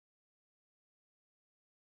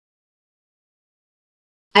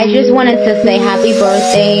I just wanted to say happy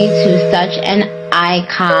birthday to such an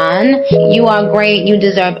icon. You are great. You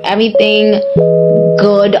deserve everything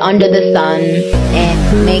good under the sun.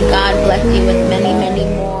 And may God bless you with many, many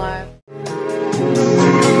more.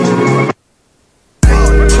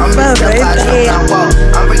 I'm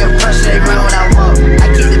bringing pressure around when I walk. I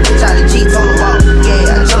keep the bitch out of Jeep on the walk. Yeah,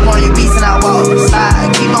 I jump on your beats and I walk.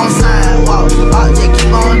 Slide, keep on sliding, walk. Just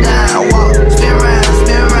keep on down, walk. Spin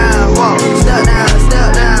around, walk. Step down, walk.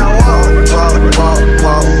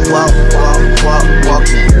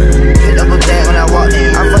 Picked up a bag when I walked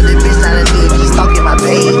in. I fucked the bitch, now the nigga keep stalking my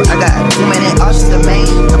page. I got too many options to main.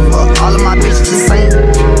 I fuck all of my bitches the same.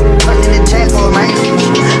 Fucking in the chat for a rain.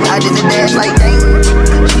 I did the dash like dang.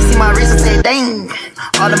 She see my wrist and said dang.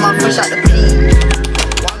 All of my fresh out the pain.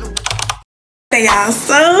 Hey y'all,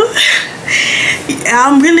 so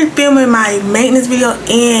I'm really filming my maintenance video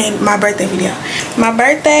and my birthday video. My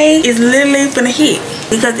birthday is literally finna hit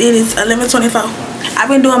because it is 11:24. I've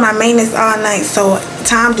been doing my maintenance all night, so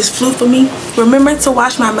time just flew for me. Remember to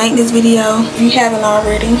watch my maintenance video if you haven't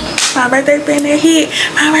already. My birthday finna hit.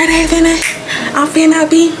 I'm finna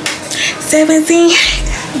be 17.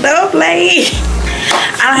 Don't play.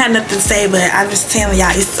 I don't have nothing to say, but I'm just telling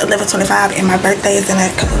y'all it's 11:25 and my birthday is in a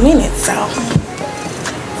couple minutes, so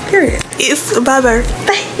period. It's my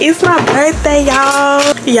birthday. It's my birthday,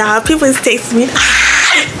 y'all. Y'all, people is texting me.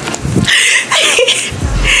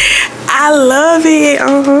 I love it.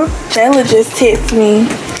 Jayla just texted me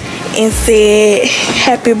and said,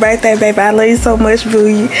 happy birthday, baby. I love you so much,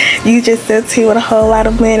 boo. You just sent me with a whole lot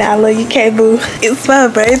of money. I love you, K-boo. It's my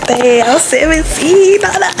birthday. I'm 17. No.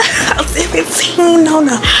 I'm 17. No.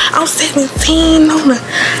 I'm 17. No.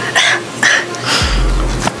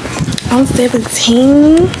 I'm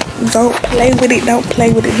 17. Don't play with it. Don't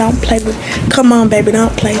play with it. Don't play with it. Come on, baby.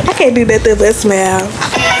 Don't play. I can't do nothing but smile.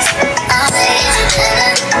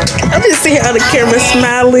 I'm just sitting here on the camera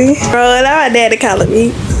smiling. Bro, now my daddy calling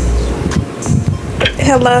me.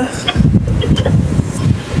 Hello.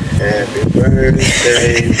 Happy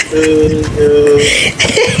birthday to you.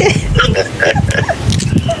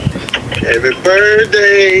 Happy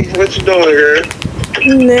birthday. What you doing, girl?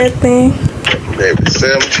 Nothing. Baby,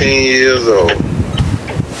 17 years old.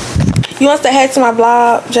 You want to say hey to my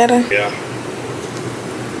vlog, Jada? Yeah.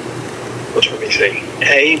 What you want me to say?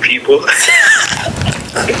 Hey, people.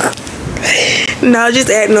 No, just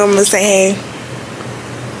act normal. Say hey.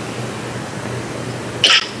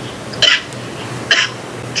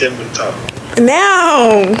 Tell me to talk.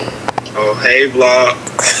 Now. Oh, hey, vlog.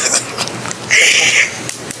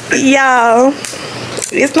 Y'all,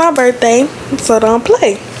 it's my birthday, so don't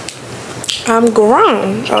play. I'm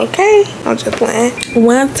grown, okay? I'm just playing.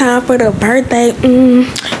 One time for the birthday, two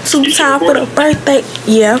times for the birthday.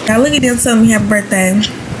 Yeah. Now look at them telling me happy birthday.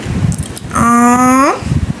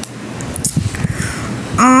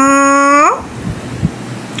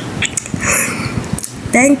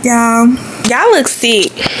 Thank y'all. Y'all look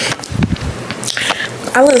sick.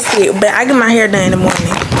 I look sick, but I get my hair done in the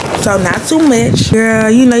morning, so not too much. Girl,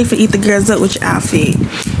 you know you can eat the girls up with your outfit.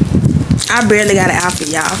 I barely got an outfit,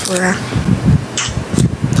 y'all, for real.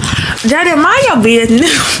 Jada, mind your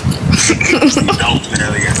business. Don't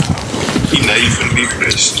tell you. You know you finna be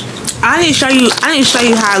pissed. I didn't show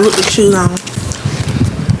you how I look with shoes on.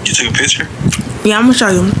 You took a picture? Yeah, I'm gonna show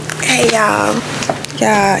you. Hey y'all.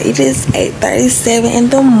 Y'all, it is 8:37 in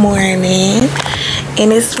the morning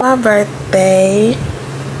and it's my birthday.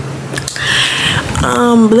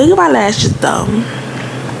 Look at my lashes though.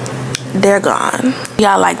 They're gone.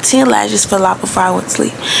 Y'all, like 10 lashes fell off before I went to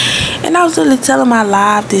sleep. And I was really telling my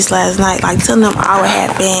live this last night, like telling them all what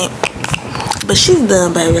happened. But she's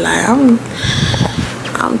done, baby. Like I'm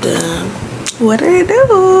done. What do you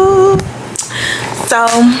do? So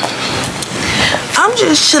I'm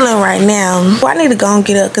just chilling right now. I need to go and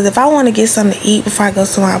get up because if I want to get something to eat before I go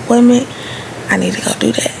to my appointment, I need to go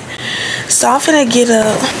do that. So I'm finna get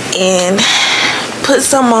up and put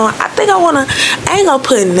some on. I think I ain't gonna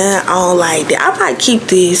put none on like that. I might keep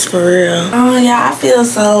this for real. Oh yeah, I feel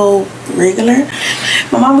so regular.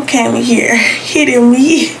 My mama came in here hitting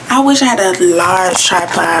me. I wish I had a large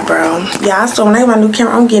tripod, bro. Yeah, so when I get my new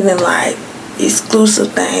camera, I'm getting like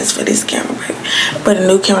exclusive things for this camera, baby. But the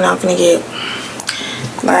new camera I'm finna get,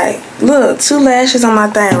 like, look, 2 lashes on my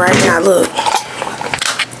thing right now. Look.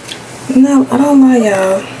 No, I don't know,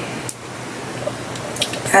 y'all.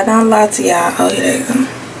 I don't lie to y'all. Oh, here they go.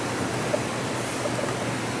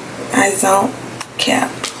 I don't cap.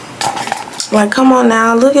 Like, come on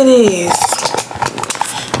now. Look at this.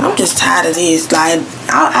 I'm just tired of this. Like,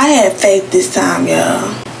 I had faith this time,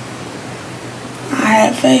 y'all. I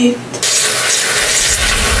had faith.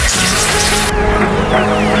 I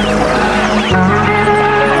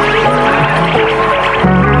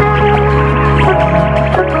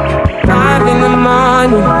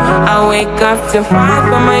wake up to fight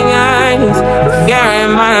for my eyes. Fear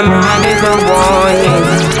in my mind is a warning.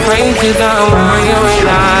 Pray to the one you're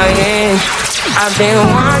relying. I've been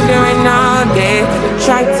wandering all day.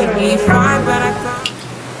 Tried to be fine, but I thought.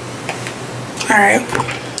 Alright.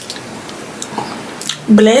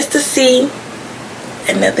 Blessed to see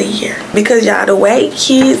another year. Because y'all, the way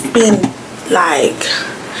kids been like,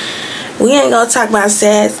 we ain't gonna talk about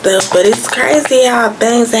sad stuff, but it's crazy how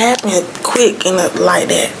things happen quick and like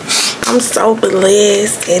that. I'm so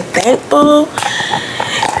blessed and thankful.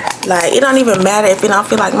 Like, it don't even matter if it don't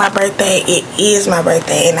feel like my birthday. It is my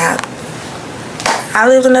birthday, and I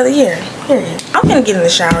lived another year. Period. I'm gonna get in the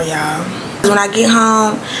shower, y'all. When I get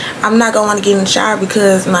home, I'm not gonna want to get in the shower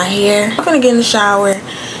because my hair. I'm gonna get in the shower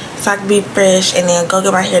so I can be fresh and then go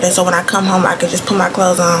get my hair done. So when I come home, I can just put my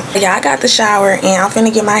clothes on. Yeah, I got the shower and I'm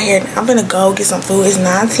finna get my hair. I'm finna go get some food. It's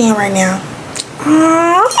 9:10 right now.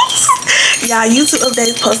 Y'all, YouTube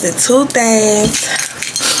updates posted 2 things.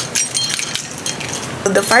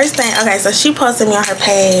 The first thing, okay, so she posted me on her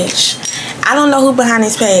page. I don't know who behind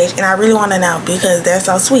this page, and I really want to know because they're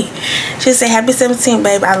so sweet. She said, happy 17th,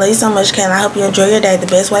 babe. I love you so much, Kayla. I hope you enjoy your day the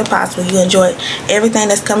best way possible. You enjoy everything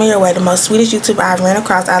that's coming your way. The most sweetest YouTuber I've ran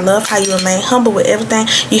across. I love how you remain humble with everything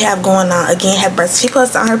you have going on. Again, happy birthday. She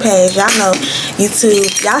posted on her page. Y'all know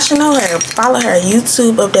YouTube. Y'all should know her. Follow her.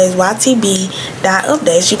 YouTube updates,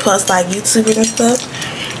 YTB.updates. She posts like YouTubers and stuff.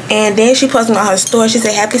 And then she posted on her story. She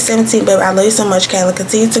said, happy 17th, baby. I love you so much, Kayla.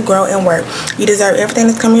 Continue to grow and work. You deserve everything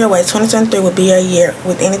that's coming your way. 2023 will be your year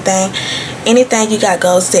with anything you got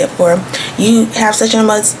goals set for. You have such an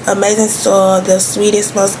amazing soul. The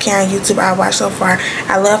sweetest, most caring YouTuber I've watched so far.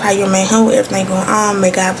 I love how you remain humble with everything going on.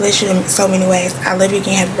 May God bless you in so many ways. I love you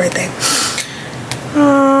again. Happy birthday.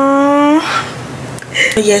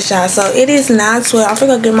 Yes, y'all, so it is 9:12. I'm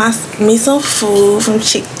gonna get me some food from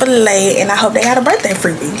Chick-fil-A, and I hope they got a birthday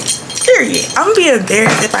freebie. Period. I'm gonna be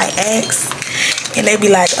embarrassed if I ask and they be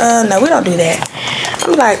like, no, we don't do that.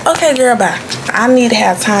 I'm like, okay, girl, bye. I need to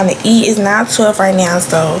have time to eat. It's 9:12 right now,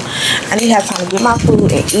 so I need to have time to get my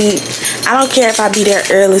food and eat. I don't care if I be there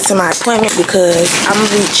early to my appointment because I'm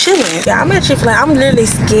gonna be chilling. Yeah, I'm at Chick-fil-A. I'm literally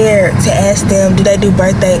scared to ask them, do they do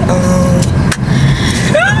birthday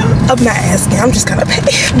I'm not asking. I'm just gonna pay.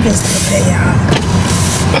 I'm just gonna pay, y'all.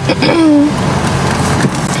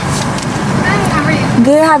 Hi, how are you?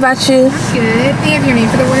 Good. How about you? I'm good. May I have your name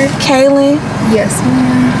for the word? Kaylin. Yes,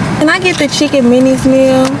 ma'am. Can I get the chicken minis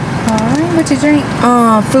meal? Alright. What's your drink?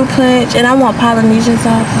 Fruit punch, and I want Polynesian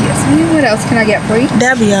sauce. Yes, ma'am. What else can I get for you?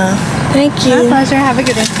 That'll be all. Thank you. My pleasure. Have a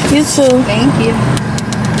good day. You too. Thank you.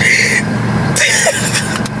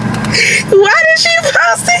 Why did she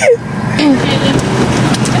post it?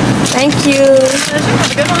 Thank you.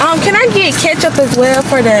 Can I get ketchup as well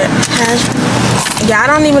for the hash? Yeah, I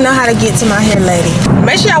don't even know how to get to my hair lady.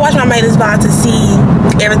 Make sure y'all watch my maintenance vlog to see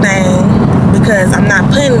everything because I'm not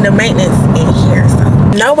putting the maintenance in here. So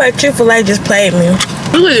no way Chick-fil-A just played me.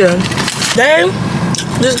 Look at them.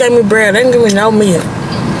 They just gave me bread. They didn't give me no meat.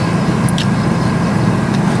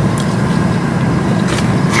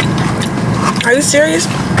 Are you serious?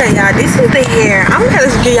 Okay, y'all, this is the hair. I'm gonna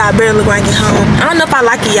give y'all a better look when I get home. I don't know if I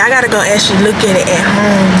like it. Y'all gotta go actually look at it at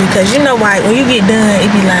home because you know why? When you get done, it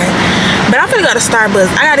be like. But I'm gonna go to Starbucks.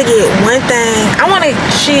 I gotta get one thing. I wanna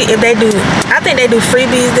see if they do. I think they do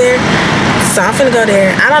freebies there. So I'm finna go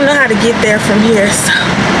there. I don't know how to get there from here, so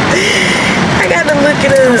I gotta look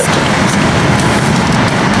it up.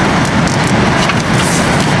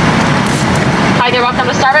 Hi there, welcome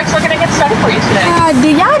to Starbucks. We're gonna get started for you today. Do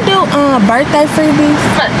y'all do birthday freebies?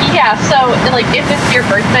 Yeah, so like if it's your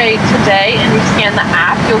birthday today and you scan the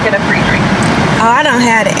app, you'll get a free drink. Oh, I don't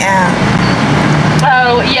have the app.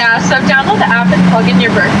 Oh yeah, so download the app and plug in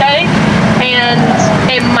your birthday and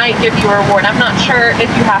it might give you a reward. I'm not sure if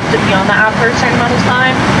you have to be on the app for a certain amount of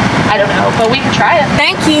time. I don't know, but we can try it.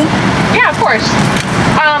 Thank you. Yeah, of course.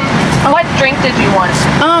 What drink did you want?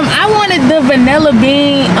 I wanted the vanilla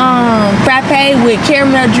bean frappe with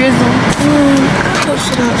caramel drizzle. I hope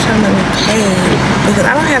she don't try to let me pay because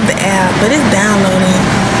I don't have the app, but it's downloading.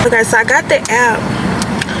 Okay, so I got the app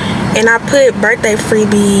and I put birthday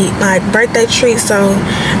freebie, like birthday treat, so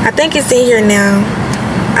I think it's in here now.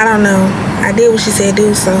 I don't know. I did what she said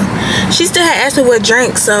do, so she still had asked me what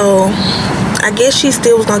drink, so I guess she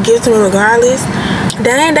still was gonna give it to me regardless.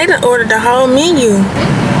 Dang, they done ordered the whole menu.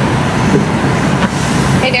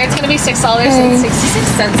 Hey there, it's gonna be $6.66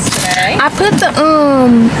 today. I put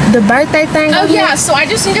the birthday thing. Oh yeah, so I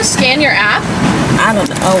just need to scan your app. I don't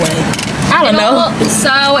know. Oh wait. I don't know. So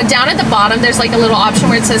down at the bottom, there's like a little option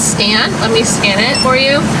where it says scan. Let me scan it for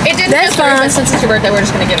you. It didn't That's go through, fine. but since it's your birthday, we're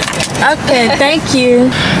just gonna give it to you. Okay, thank you.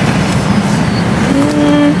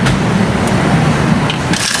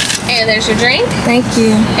 And there's your drink. Thank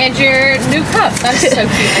you. And your new cup. That's so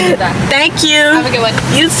cute. I did that. Thank you. Have a good one.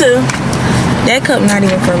 You too. That cup not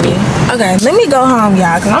even for me. Okay, let me go home,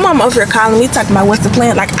 y'all, because my mom over here calling me talking about what's the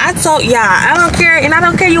plan. Like, I told y'all, I don't care, and I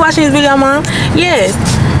don't care you watching this video, Mom. Yes.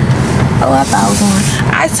 Oh, I thought I was on.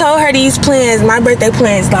 I told her these plans, my birthday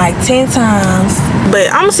plans, like 10 times.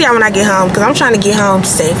 But I'm gonna see y'all when I get home, because I'm trying to get home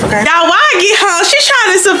safe, okay? Y'all, why I get home? She's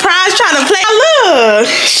trying to surprise, trying to play. Look,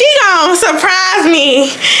 she gonna surprise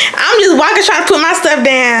me. I'm just walking, trying to put my stuff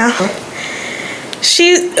down.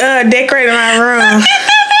 She decorated my room.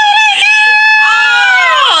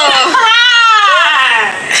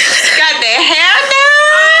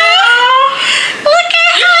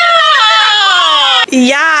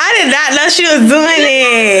 Yeah, I did not know she was doing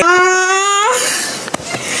it.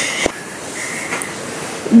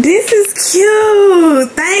 This is cute.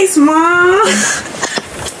 Thanks, Mom.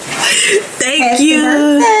 Thank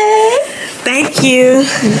you. Thank you.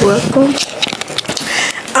 You're welcome.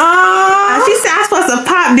 She said I'm supposed to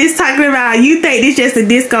pop this talking about you think this just a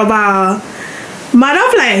disco ball. Ma,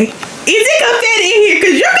 don't play. Is it confetti in here?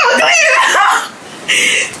 Because you're going to clean it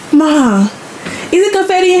up. Mom, is it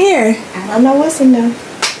confetti in here? I don't know what's in there.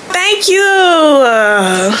 Thank you.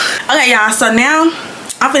 Okay, y'all, so now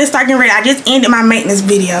I'm finna start getting ready. I just ended my maintenance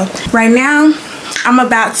video. Right now, I'm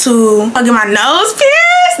about to get my nose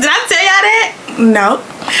pierced. Did I tell y'all that? No.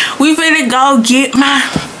 We finna go get my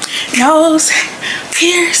nose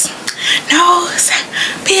pierced. Nose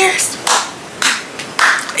pierced.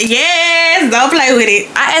 Yes, don't play with it.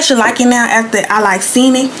 I actually like it now after I like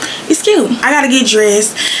seen it. It's cute. I gotta get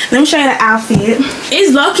dressed. Let me show you the outfit.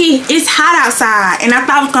 It's low-key, it's hot outside, and I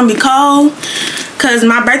thought it was gonna be cold because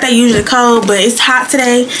my birthday usually cold, but it's hot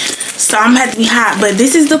today, so I'm gonna have to be hot. But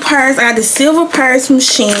this is the purse. I got the silver purse from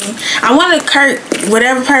Shein. I wanted a Kurt,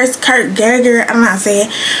 whatever purse, Kurt Geiger, I don't know how to say it,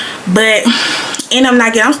 but and I'm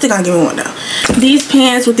not getting, I'm still gonna give me one though. These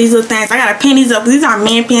pants with these little things, I gotta pin these up. These are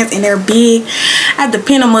man pants and they're big. I have to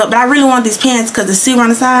pin them up, but I really want these pants because the silver on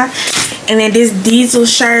the side. And then this diesel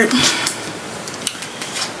shirt,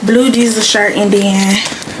 blue diesel shirt, and then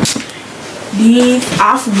these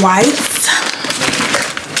off-whites.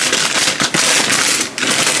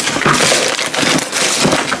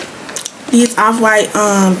 These off-white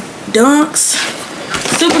dunks.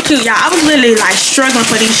 Super cute, y'all. I was literally like struggling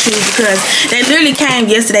for these shoes because they literally came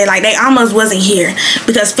yesterday. Like they almost wasn't here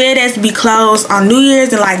because FedEx be closed on New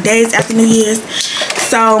Year's and like days after New Year's.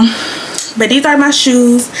 So, but these are my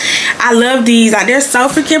shoes. I love these. Like they're so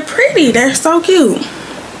freaking pretty. They're so cute.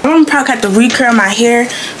 I'm probably have to recurl my hair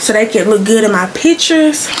so they can look good in my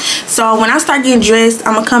pictures. So when I start getting dressed,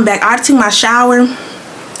 I'm gonna come back. I already took my shower.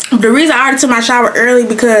 The reason I already took my shower early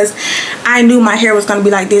because I knew my hair was gonna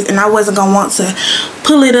be like this and I wasn't gonna want to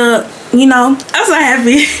pull it up, you know. I'm so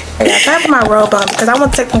happy. Yeah, I put my robe on because I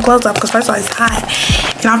want to take some clothes off because first of all it's hot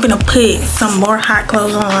and I'm gonna put some more hot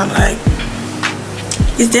clothes on. Like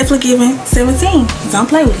it's definitely giving 17. Don't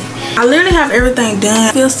play with it. I literally have everything done.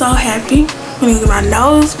 I feel so happy. I'm gonna get my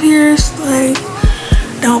nose pierced. Like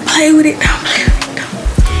don't play with it. Don't play with it.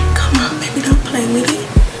 Come on, baby, don't play with it.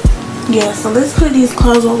 Yeah, so let's put these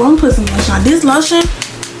clothes on. I'm gonna put some lotion on. This lotion,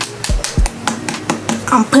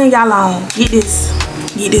 I'm putting y'all on. Get this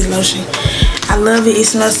lotion. I love it. It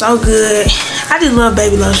smells so good. I just love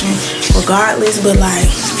baby lotion regardless, but like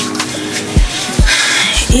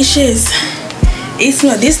it's just, it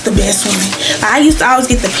smells, this is the best one. I used to always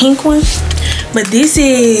get the pink one, but this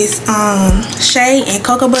is shea and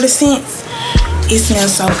cocoa butter scents. It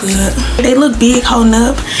smells so good. They look big holding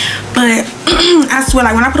up, but I swear,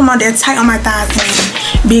 like when I put them on, they're tight on my thighs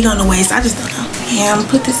and big on the waist. I just don't know. Yeah, I'm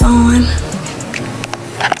gonna put this on.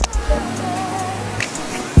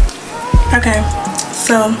 Okay,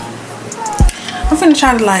 so I'm finna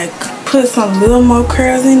try to like put some little more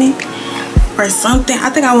curls in it or something. I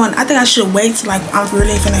think I should wait till like I'm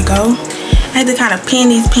really finna go. I had to kind of pin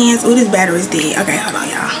these pants. Oh, this battery's dead. Okay, hold on,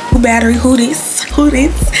 y'all. Who battery? Who this? Who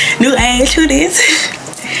this? New age? Who this?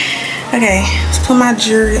 Okay, let's put my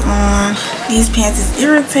jewelry on. These pants is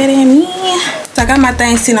irritating me. So I got my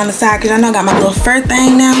thing sitting on the side because I know I got my little fur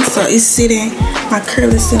thing now. So it's sitting, my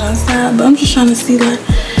curl is sitting on the side. But I'm just trying to see, like,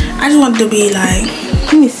 I just want it to be like,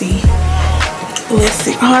 let me see. Let's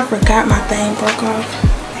see. Oh, I forgot my thing broke off.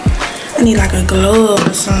 I need like a glove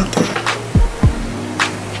or something.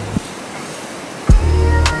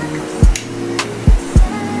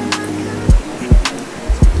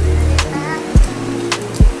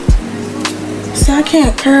 I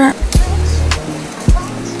can't curl.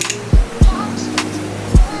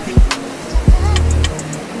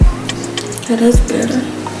 Okay, that's better.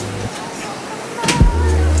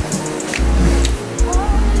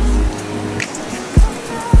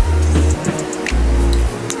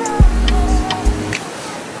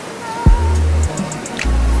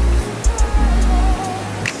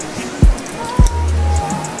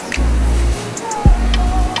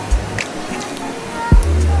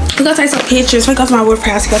 We're gonna take some pictures. We're gonna go to my work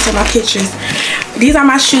house. We're gonna take my pictures. These are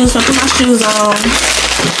my shoes. So I put my shoes on.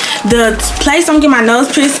 The place I'm getting my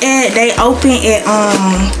nose pierced at, they open at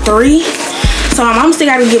 3. So my mom still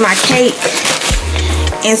gotta get my cake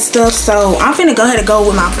and stuff. So I'm finna go ahead and go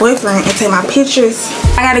with my boyfriend and take my pictures.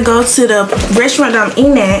 I gotta go to the restaurant that I'm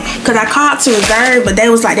eating at because I called to reserve, but they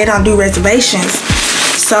was like they don't do reservations.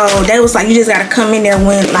 So they was like you just gotta come in there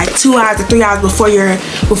when like 2 hours or 3 hours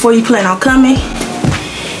before you plan on coming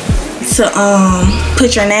to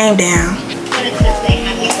put your name down.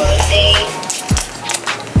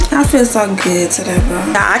 I feel so good today, bro.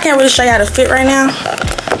 Now, I can't really show you how to fit right now.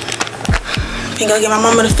 I'm gonna go get my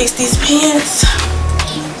mama to fix these pants.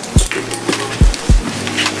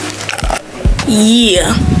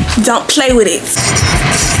 Yeah, don't play with it.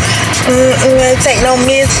 Take no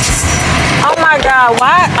misses. Oh my God,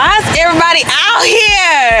 why is everybody out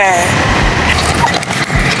here?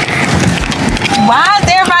 Why is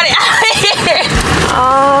everybody out here?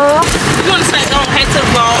 Oh, you wanna say don't head to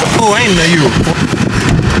the ball? Oh, I ain't know you.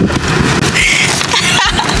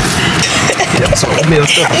 Yeah, so open your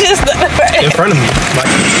stuff in front of me. Like,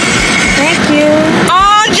 thank you.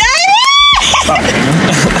 Oh, Jamie!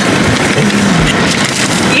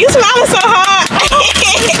 You smiling so hard.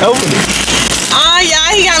 open it. Oh,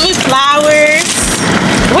 y'all, he got me flowers.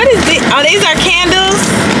 What is this? Oh, these are candles.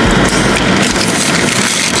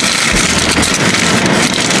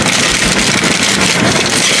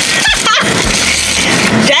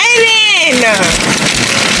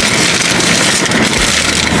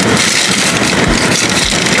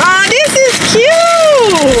 Oh, this is cute.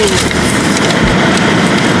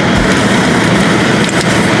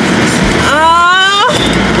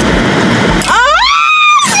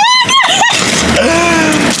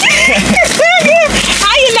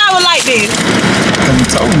 How you know I would like this? Cause you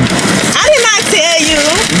told me. I did not tell you.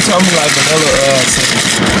 You told me like vanilla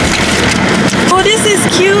Oh, this is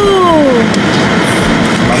cute.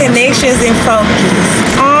 Connections and focus.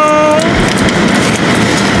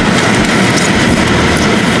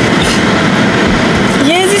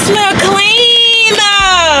 Yes, it smells clean.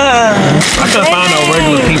 I couldn't find no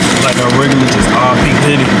regular pink, like a regular just all pink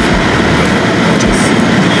hoodie.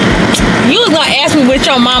 You was gonna ask me what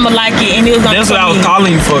your mama like it, and it was gonna. That's what I was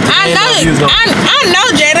calling you for. I know, I know,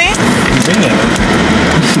 Jaden. You seen that?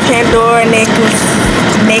 Pandora necklace.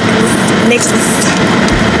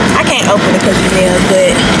 I can't open it because it's nails,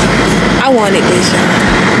 but I wanted this, y'all.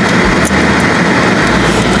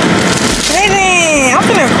 Jaden, I'm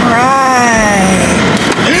finna cry.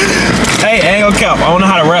 Hey, I ain't gonna cap. I don't know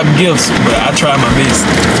how to wrap gifts, but I tried my best.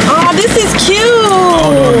 Oh, this is cute. I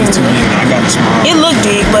don't know if it's too big. I got it small. It look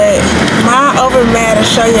big, but mine over matter.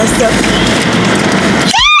 Show yourself.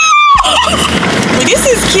 But this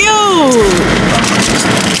is cute.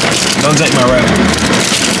 Don't take my wrap.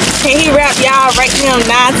 Can he rap y'all? Rate him 9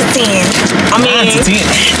 to 10. I mean 9 to 10.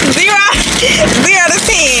 0 to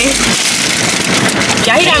 10.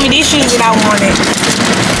 Yeah, he got me these shoes that I wanted.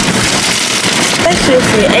 They should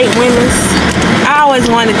fit 8 women's. I always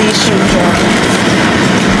wanted these shoes, y'all.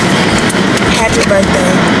 Happy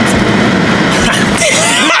birthday.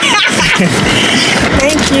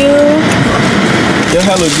 Thank you. Your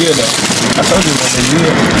hair look good though. I told you that they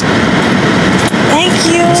good. Thank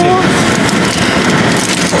you.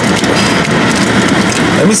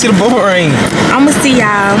 Let me see the boomerang. I'ma see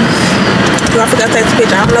y'all. I forgot to take the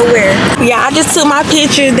picture. I don't know where. Yeah, I just took my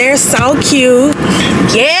pictures. They're so cute.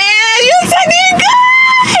 Yeah, you took it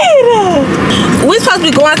good. We supposed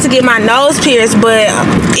to be going to get my nose pierced, but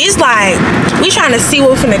it's like we trying to see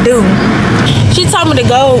what we're finna do. She told me to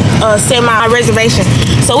go set my reservation.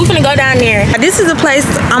 So we're finna go down there. This is the place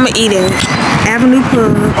I'ma eat in. Avenue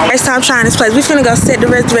Pub. First time trying this place. We finna go set the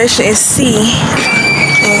reservation and see.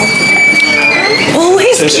 Oh,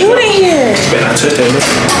 he's cute in here.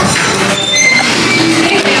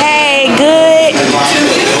 Hey, good.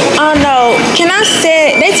 Oh no, can I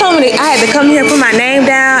set? They told me that I had to come here and put my name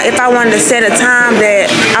down if I wanted to set a time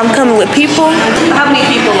that I'm coming with people. How many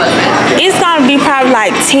people was it? It's gonna be probably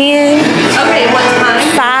like 10. Okay, what time?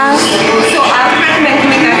 5. So I would recommend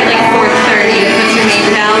coming back at like 4:30 to put your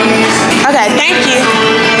name down. Okay, thank you.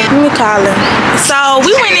 Let me call him. So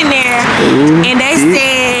we went in there and they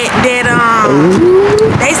said that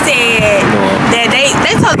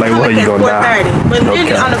they told Like call me back at 4:30. But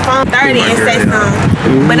literally on the phone 30 and say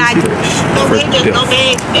something. But I we just go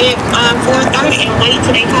back at 4:30 and wait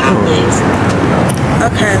till they call us.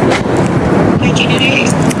 Okay. Why'd you do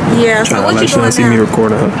that? Yeah, so what you doing see me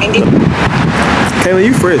recording her. Kayla,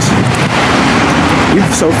 you fresh. You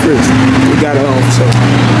so fresh. We got it on so.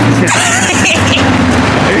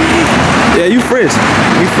 Yeah, you fresh.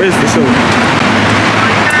 You fresh for sure.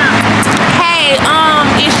 Hey,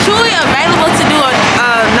 is Chewy available to do a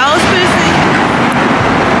nose piercing?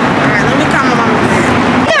 Alright, let me call my mama back.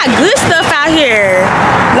 We got good stuff out here.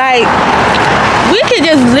 Like, we could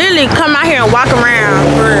just literally come out here and walk around,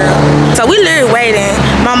 for real. So we literally waiting.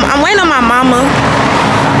 I'm waiting on my mama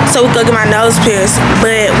so we could get my nose pierced.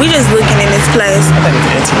 But we just looking in this place. I think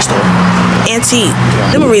it's an antique store. Antique.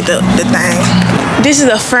 Let me read the thing. This is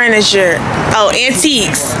a furniture. Oh,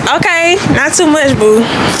 antiques. Okay, not too much, boo.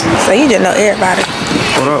 So you just know everybody.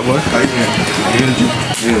 What up, boy?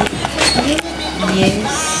 Yes.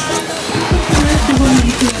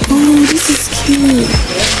 Oh, this is cute.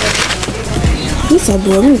 What's up,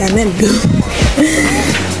 boy? We got nothing to do.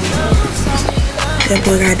 That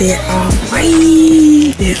boy got that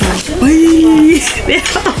off-white. That off-white. That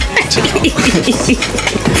off-white.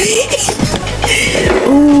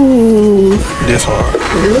 Ooh. This hard.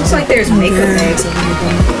 It looks like there's makeup bags in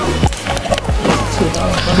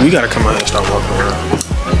We gotta come out and start walking around.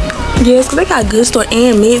 Yes, because they got a good store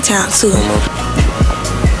in Midtown, too.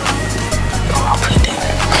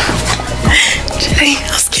 Jay,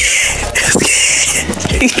 I'm scared.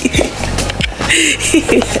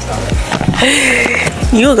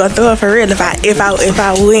 You were gonna throw it for real if I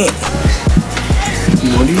went. You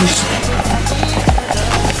want these?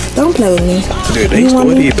 Don't play with me. Dude, they used to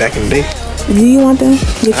wear these back in the day. Do you want them?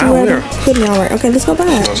 Did you wear them? wear them. Put me on right. Okay, let's go buy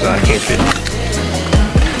it. So I can't fit.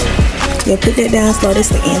 Yeah, put that down slow.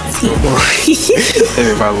 This is the antique.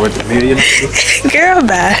 Everybody worth $1 million. Girl,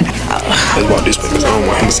 bye. Let's walk this way because I don't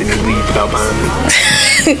want him to see me leave without buying me.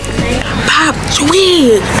 Pop,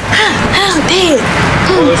 wig. How dead.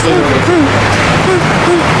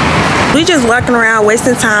 We just walking around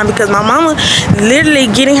wasting time because my mama literally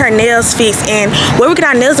getting her nails fixed, and where we get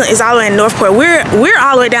our nails done is all the way in Northport. We're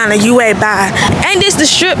all the way down the UA by. Ain't this the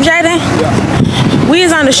strip, Jaden? Yeah. We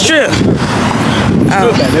is on the strip.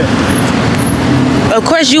 Oh. Of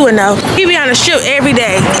course you would know. He be on the strip every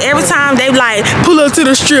day. Every time they like pull up to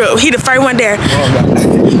the strip, he the first one there.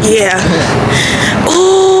 Yeah.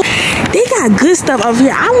 Ooh, they got good stuff over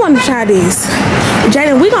here. I want to try this.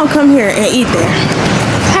 Jaden, we gonna come here and eat there.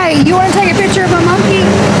 Hey, you want to take a picture of a monkey?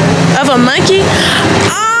 Of a monkey?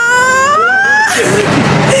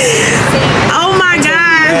 Oh my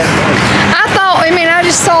God. I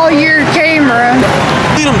just saw your camera.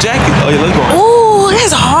 See them jackets. Oh, yeah, let's go. Ooh,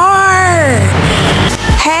 that's hard.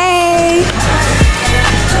 Hey.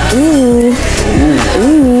 Ooh.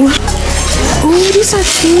 Ooh. Ooh, these are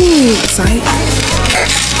cute. Sight.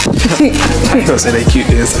 I ain't gonna say they cute.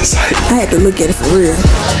 This is like. I had to look at it for real.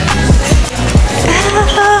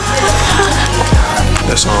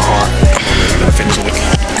 That's on hard. I finished looking.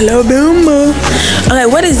 Alabama. Okay,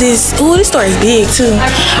 what is this? Ooh, this store is big too.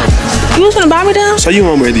 You was gonna buy me them? So you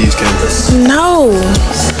won't wear these cameras? No.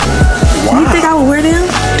 Wow. You think I would wear them?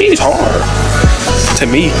 These hard. To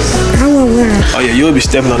me. I won't wear them. Oh yeah, you'll be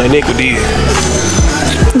stepping on that neck with these.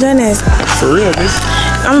 Jonas. For real, bitch.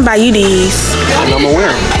 I'm gonna buy you these. And I'm gonna wear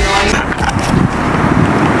them.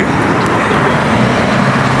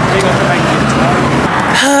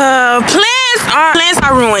 Plans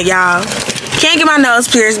are ruined, y'all. Can't get my nose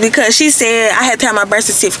pierced because she said I had to have my birth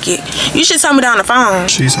certificate. You should tell me that on the phone.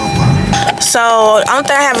 She's so fine. So, only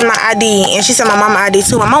thing I have is my ID, and she said my mama ID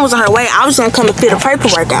too. My mom was on her way. I was gonna come to fill the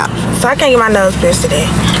paperwork out. So I can't get my nose pierced today.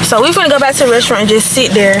 So we're gonna go back to the restaurant and just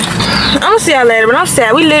sit there. I'm gonna see y'all later, but I'm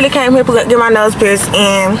sad. We literally came here to get my nose pierced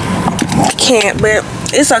and can't, but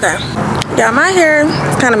it's okay. Y'all, my hair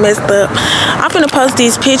is kind of messed up. I'm gonna post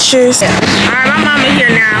these pictures. Alright, my mama here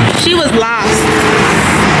now. She was lost.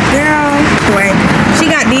 Girl, wait. She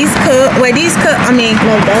got these cookies.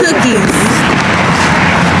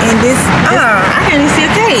 And this, I can't even see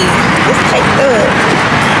a cake. It's caked up.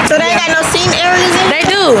 So they ain't got no seating areas in it? They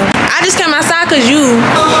do. I just came outside because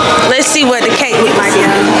let's see what the cake look like,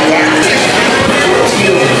 y'all.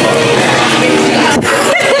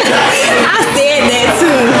 I said that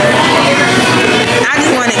too. I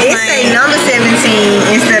just wanted to say number 17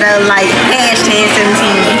 instead of like hashtag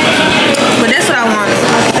 17. But that's what I wanted.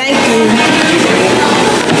 Thank you.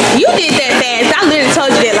 You did that fast. I literally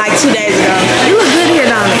told you that like 2 days ago. You look good here,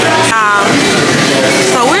 don't it?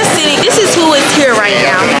 So we're sitting. This is who is here right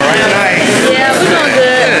now. All right. Yeah, we're doing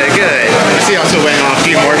good. Good. See, I'm still waiting on a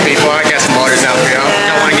few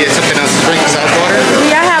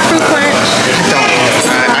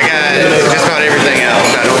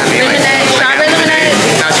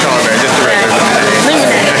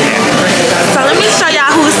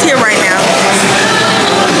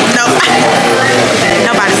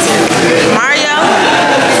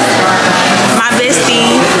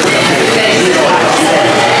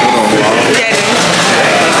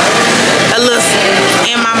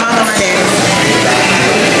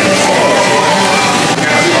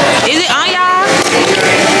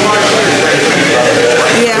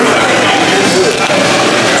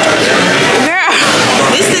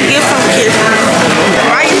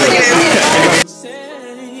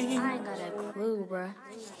bruh.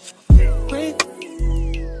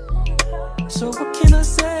 So what can I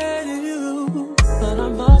say to you? But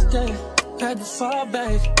I'm off that, had to fall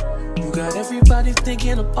back. You got everybody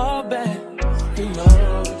thinking I'm all bad. You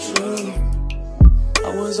know the truth.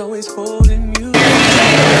 I was always holding you.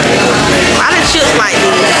 Why the chips like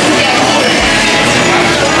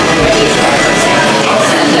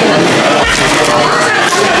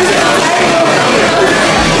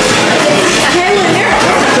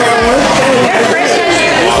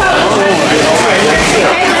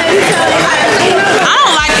I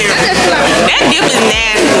don't like it. That dip is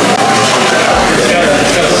nasty.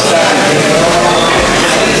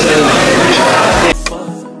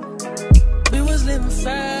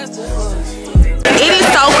 It is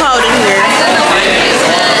so cold in here.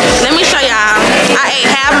 Let me show y'all. I ate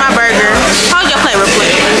half my burger. Hold your plate real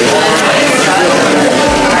quick.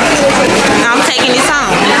 Now I'm taking this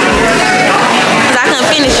home. Because I couldn't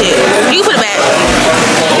finish it. You put it back.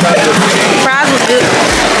 Fries was good.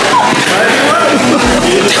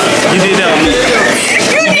 You did that.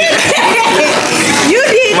 You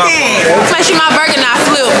did that. Make sure my burger not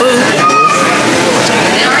flip, boo.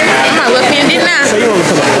 I'm like, what pen did now? So you want to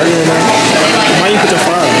put my burger in there? Why you put your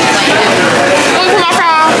fries? You want to put my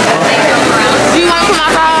fries? Do you want to put my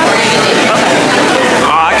fries?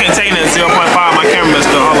 Oh, I can't take that 0.5. My camera messed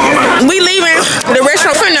up. Hold on. We leaving the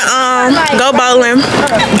restaurant for the go bowling.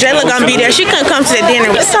 Jayla gonna be there. She couldn't come to the dinner.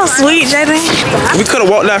 It's so sweet, Jayla. We could have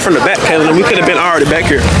walked out from the back, Kaylin. We could have been already back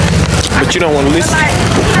here. But you don't want to listen.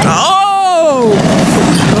 Oh!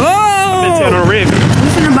 Been telling on red.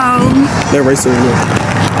 What's in the bowl? That race over there.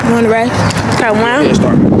 You want to race? Got one? Head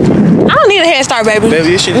start. I don't need a head start, baby.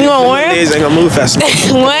 Baby, this shit. You want one? Legs ain't gonna move fast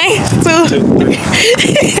enough. 1, 2, 3.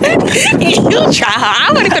 You try.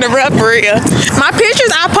 I would have could have run for real. My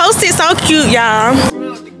pictures I posted so cute, y'all.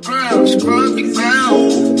 Scrub the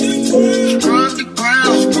ground, scrub the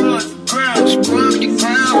ground, scrub the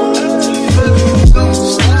ground.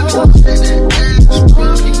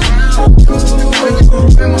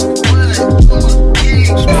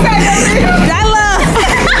 I love.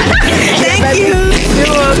 Thank you.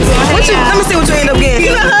 Let me see what you end up getting.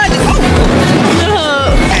 You hug. The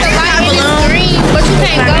light is green, but you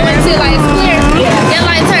can't go until like it's clear. That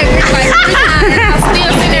light turn green like 3 times, and I'm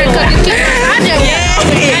still sitting there cooking chicken. I just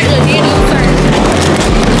did it.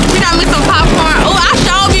 We got me some popcorn. Oh, I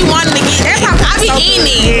sure be wanting to get that. I be eating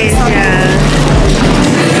it.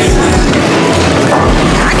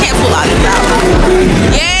 I can't pull out this out.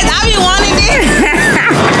 Yes, I be wanting it.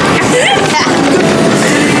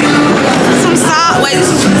 Some salt. Wait,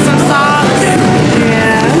 some salt.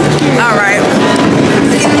 Yeah. All right.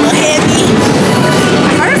 It's getting a little heavy.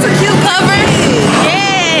 Oh, that's a cute cover.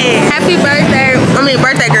 Yeah. Happy birthday. I mean,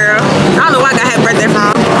 birthday girl. I don't know where I got happy birthday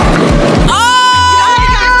from. Oh!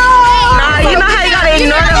 Nah, you know how you gotta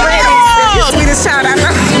ignore the red. You're the sweetest child I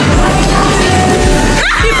know.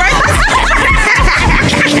 Happy birthday.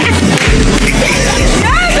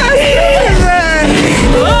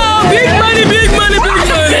 Oh, big money, big money, big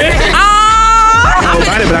money. I don't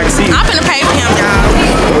find it, but I can see it. I'm finna pay for him, y'all.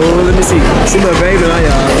 Oh, let me see. See my baby now,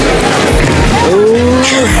 y'all. Ooh.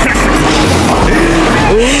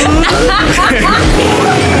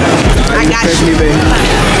 I got you. Me, baby.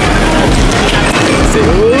 Say,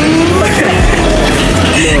 ooh.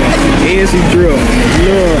 Lord, and she drill.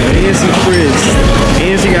 Lord, and she frizz.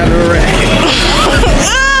 And she got the rack.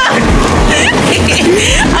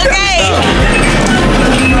 Okay.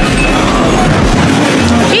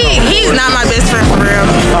 He's not my best friend for real.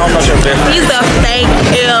 He's a fake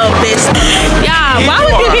ill bitch. Y'all, why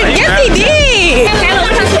would you give? Yes, he did.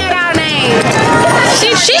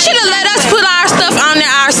 She should have let us put our stuff on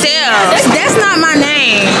there ourselves. That's not my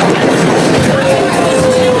name.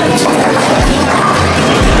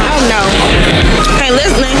 Oh no. Okay,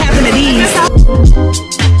 let's not happen to these.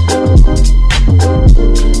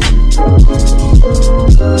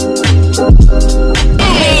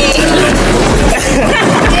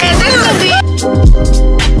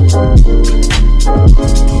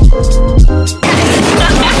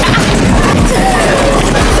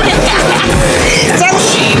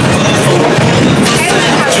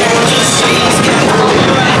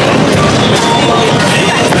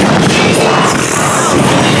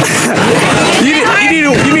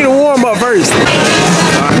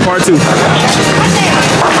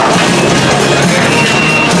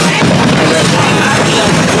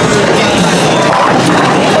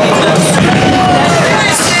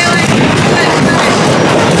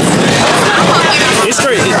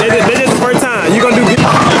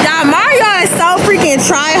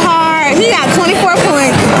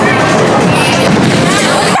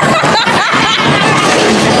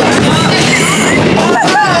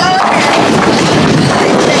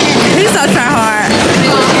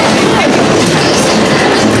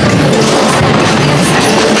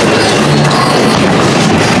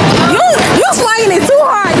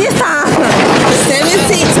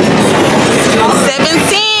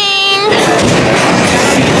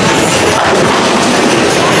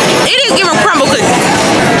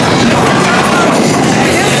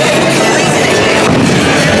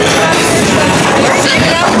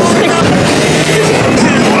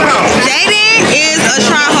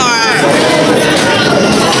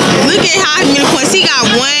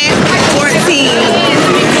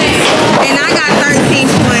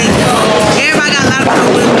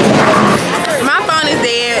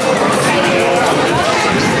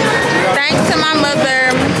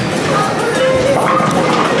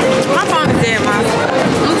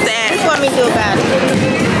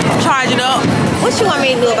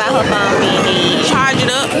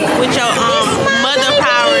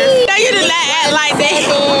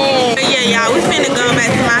 we finna go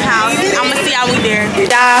back to my house. I'ma see y'all we there.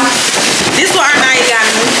 Y'all, this is what our night got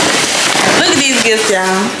me. Look at these gifts, y'all.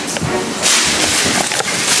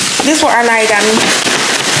 This is what our night got me.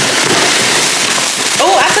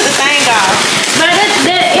 Oh, I took the thing off. But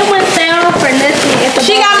it was down for nothing.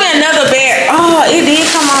 She got me another bear. Oh, it did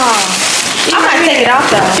come off. I might take it off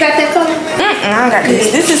though. You got that color? I don't got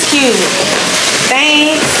this. This is cute.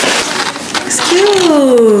 Thanks. It's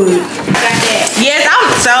cute. Got that. Yes, I'm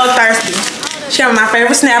so thirsty. She was my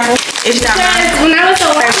favorite Snapple. It's not mine. When I was so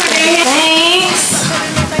thirsty. Thanks.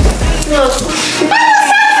 Look.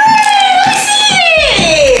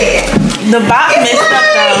 The box messed up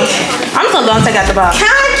though. I'm so gonna take out the box.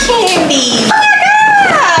 Cotton candy. Oh my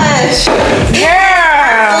gosh.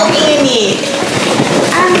 Girl. In it.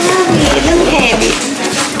 I love it. Let me have it.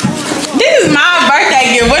 This is my birthday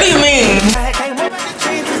gift. What do you mean?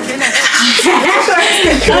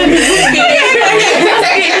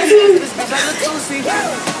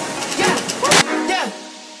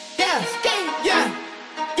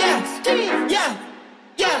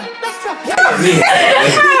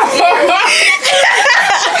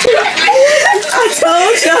 I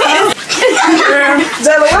told y'all.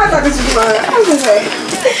 Jayla, why I talking to you about it? I'm just like,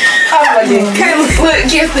 Kayla's foot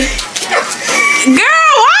gifted.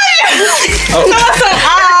 Girl, why are you?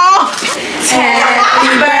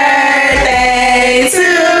 Happy birthday to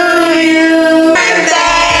you.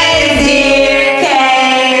 Birthday, dear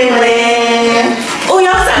Kaylin. Oh,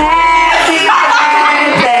 y'all say happy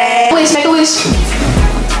birthday. Wish, make a wish.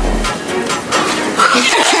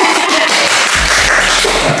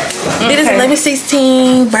 It is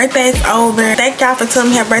 11/16. Birthday's over. Thank y'all for telling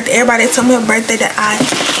me her birthday. Everybody told me her birthday that I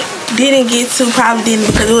didn't get to, probably didn't,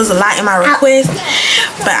 because it was a lot in my request.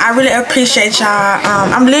 But I really appreciate y'all.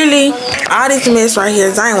 I'm literally all this mess right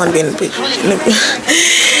here. I ain't want to be in the picture.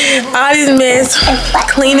 All this mess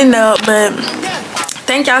cleaning up, but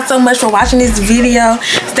thank y'all so much for watching this video.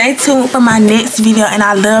 Stay tuned for my next video, and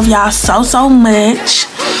I love y'all so much.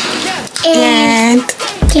 And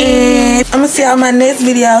I'm gonna see y'all in my next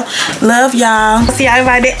video. Love y'all. See y'all in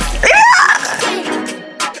my next video.